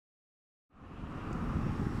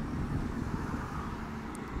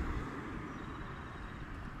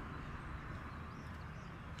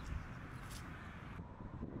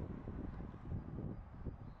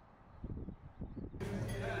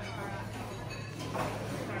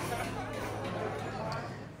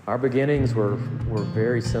Our beginnings were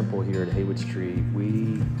very simple here at Haywood Street.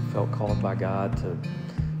 We felt called by God to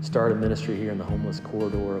start a ministry here in the homeless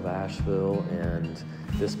corridor of Asheville, and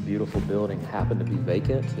this beautiful building happened to be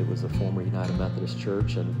vacant. It was a former United Methodist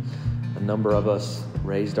Church, and a number of us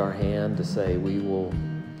raised our hand to say we will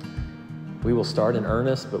start in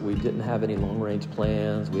earnest, but we didn't have any long-range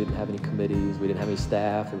plans. We didn't have any committees. We didn't have any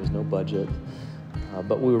staff. There was no budget.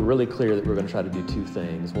 But we were really clear that we were going to try to do two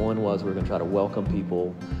things. One was we were going to try to welcome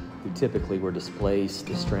people who typically were displaced,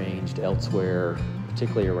 estranged elsewhere,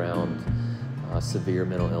 particularly around severe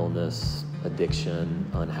mental illness, addiction,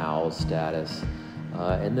 unhoused status.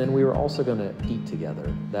 And then we were also going to eat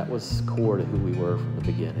together. That was core to who we were from the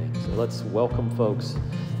beginning. So let's welcome folks,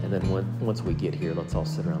 and then once we get here, let's all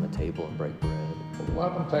sit around the table and break bread. The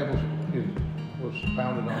Welcome Table was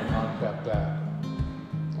founded on the concept that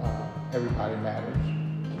everybody matters,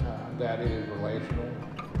 that it is relational,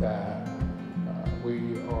 that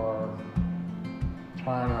we are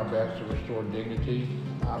trying our best to restore dignity.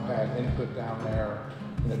 I've had input down there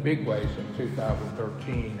in a big way since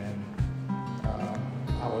 2013, and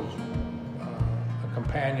I was a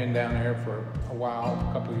companion down there for a while,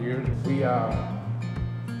 a couple of years.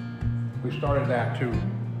 We started that to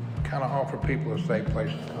kind of offer people a safe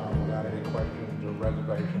place to come without any questions or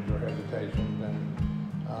reservations or hesitations, and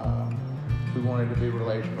we wanted to be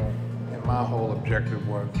relational, and my whole objective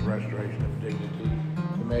was the restoration of dignity,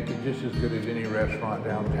 to make it just as good as any restaurant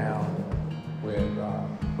downtown with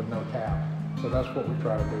no tap. So that's what we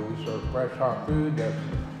try to do. We serve fresh hot food. That's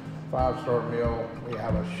a 5-star meal. We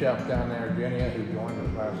have a chef down there, Jenny, who joined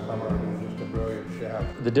us last summer, who's just a brilliant chef.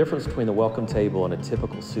 The difference between the Welcome Table and a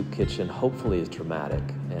typical soup kitchen hopefully is dramatic,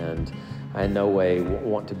 and I in no way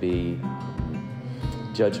want to be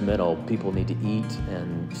judgmental. People need to eat,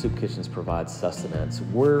 and soup kitchens provide sustenance.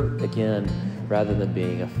 We're, again, rather than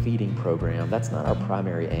being a feeding program, that's not our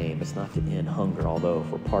primary aim. It's not to end hunger, although if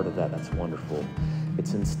we're part of that, that's wonderful.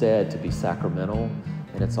 It's instead to be sacramental,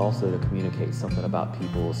 and it's also to communicate something about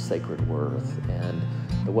people's sacred worth. And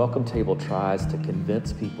the Welcome Table tries to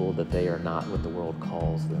convince people that they are not what the world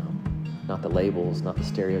calls them. Not the labels, not the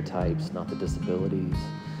stereotypes, not the disabilities.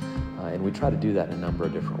 And we try to do that in a number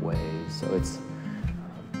of different ways. So it's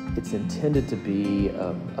intended to be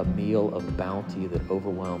a meal of bounty that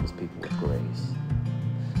overwhelms people with grace.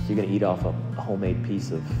 So you're going to eat off a homemade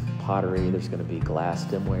piece of pottery. There's going to be glass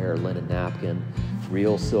stemware, linen napkin,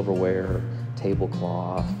 real silverware,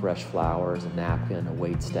 tablecloth, fresh flowers, a napkin, a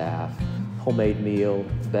waitstaff, homemade meal,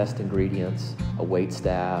 best ingredients, a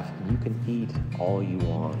waitstaff, and you can eat all you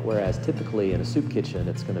want. Whereas typically in a soup kitchen,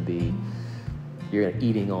 it's going to be, you're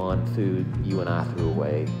eating on food you and I threw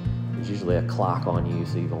away. There's usually a clock on you,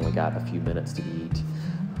 so you've only got a few minutes to eat.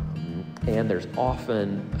 And there's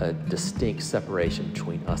often a distinct separation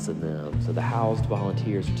between us and them. So the housed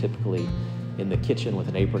volunteers are typically in the kitchen with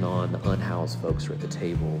an apron on, the unhoused folks are at the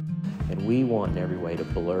table. And we want in every way to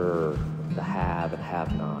blur the have and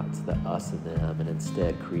have-nots, the us and them, and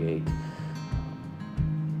instead create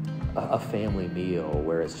a family meal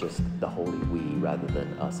where it's just the holy we rather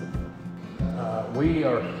than us and them. We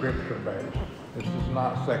are scripture-based. This is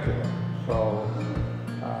not secular. So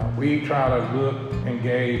we try to look and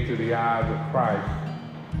gaze through the eyes of Christ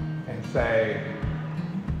and say,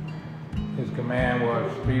 his command was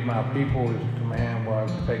to feed my people. His command was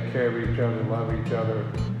to take care of each other, love each other.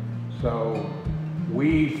 So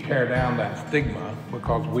we tear down that stigma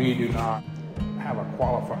because we do not have a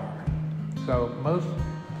qualifier. So most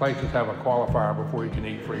places have a qualifier before you can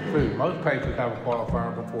eat free food. Most places have a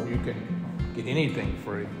qualifier before you can get anything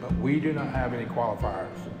free, but we do not have any qualifiers.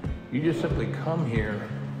 You just simply come here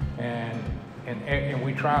and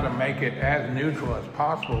we try to make it as neutral as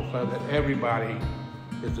possible so that everybody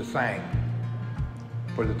is the same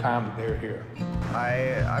for the time that they're here.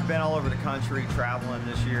 I've been all over the country traveling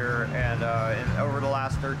this year, and over the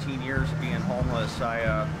last 13 years of being homeless, I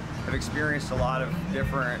have experienced a lot of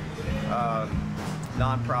different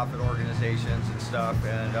nonprofit organizations and stuff,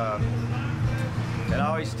 and I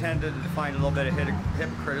always tended to find a little bit of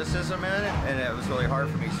hypocriticism in it, and it was really hard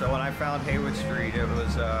for me. So when I found Haywood Street, it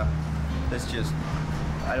was I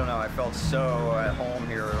don't know, I felt so at home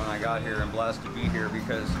here when I got here and blessed to be here,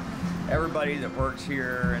 because everybody that works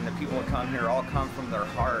here and the people that come here all come from their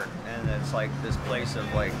heart, and it's like this place of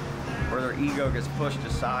like where their ego gets pushed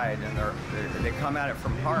aside and they come at it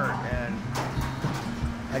from heart. And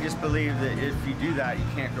I just believe that if you do that, you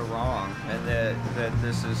can't go wrong, and that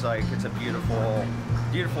this is like, it's a beautiful,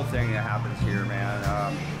 beautiful thing that happens here, man.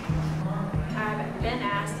 I've been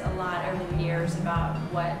asked a lot over the years about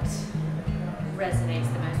what resonates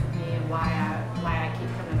the most with me and why I keep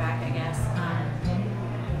coming back, I guess.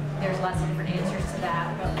 There's lots of different answers to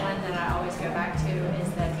that, but one that I always go back to is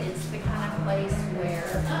that it's the kind of place where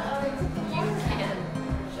you can,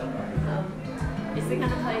 it's the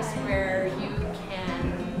kind of place where you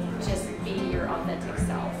can just be your authentic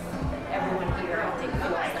self. Everyone here, I think,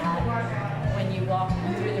 feels that when you walk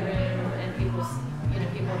through the room and people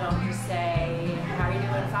don't just say, how are you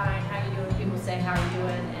doing? Fine. How are you doing? People say, how are you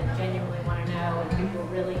doing? And genuinely want to know, and people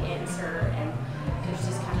really answer, and there's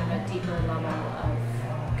just kind of a deeper level of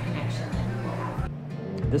connection that people have.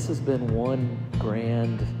 This has been one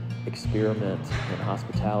grand experiment in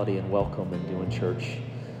hospitality and welcome and doing church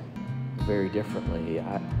very differently.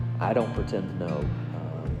 I don't pretend to know.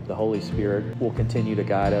 The Holy Spirit will continue to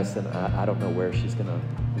guide us, and I don't know where she's going to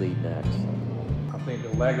lead next. I think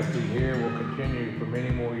the legacy here will continue for many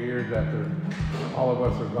more years after all of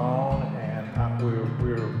us are gone, and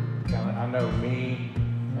I know me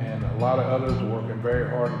and a lot of others are working very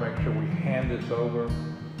hard to make sure we hand this over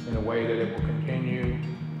in a way that it will continue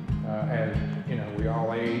as we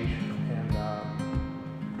all age, and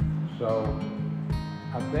so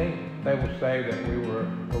I think they will say that we were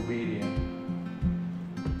obedient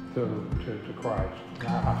to Christ.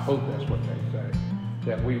 I hope that's what they say.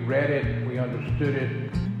 That we read it, we understood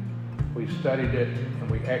it, we studied it, and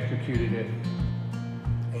we executed it.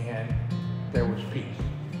 And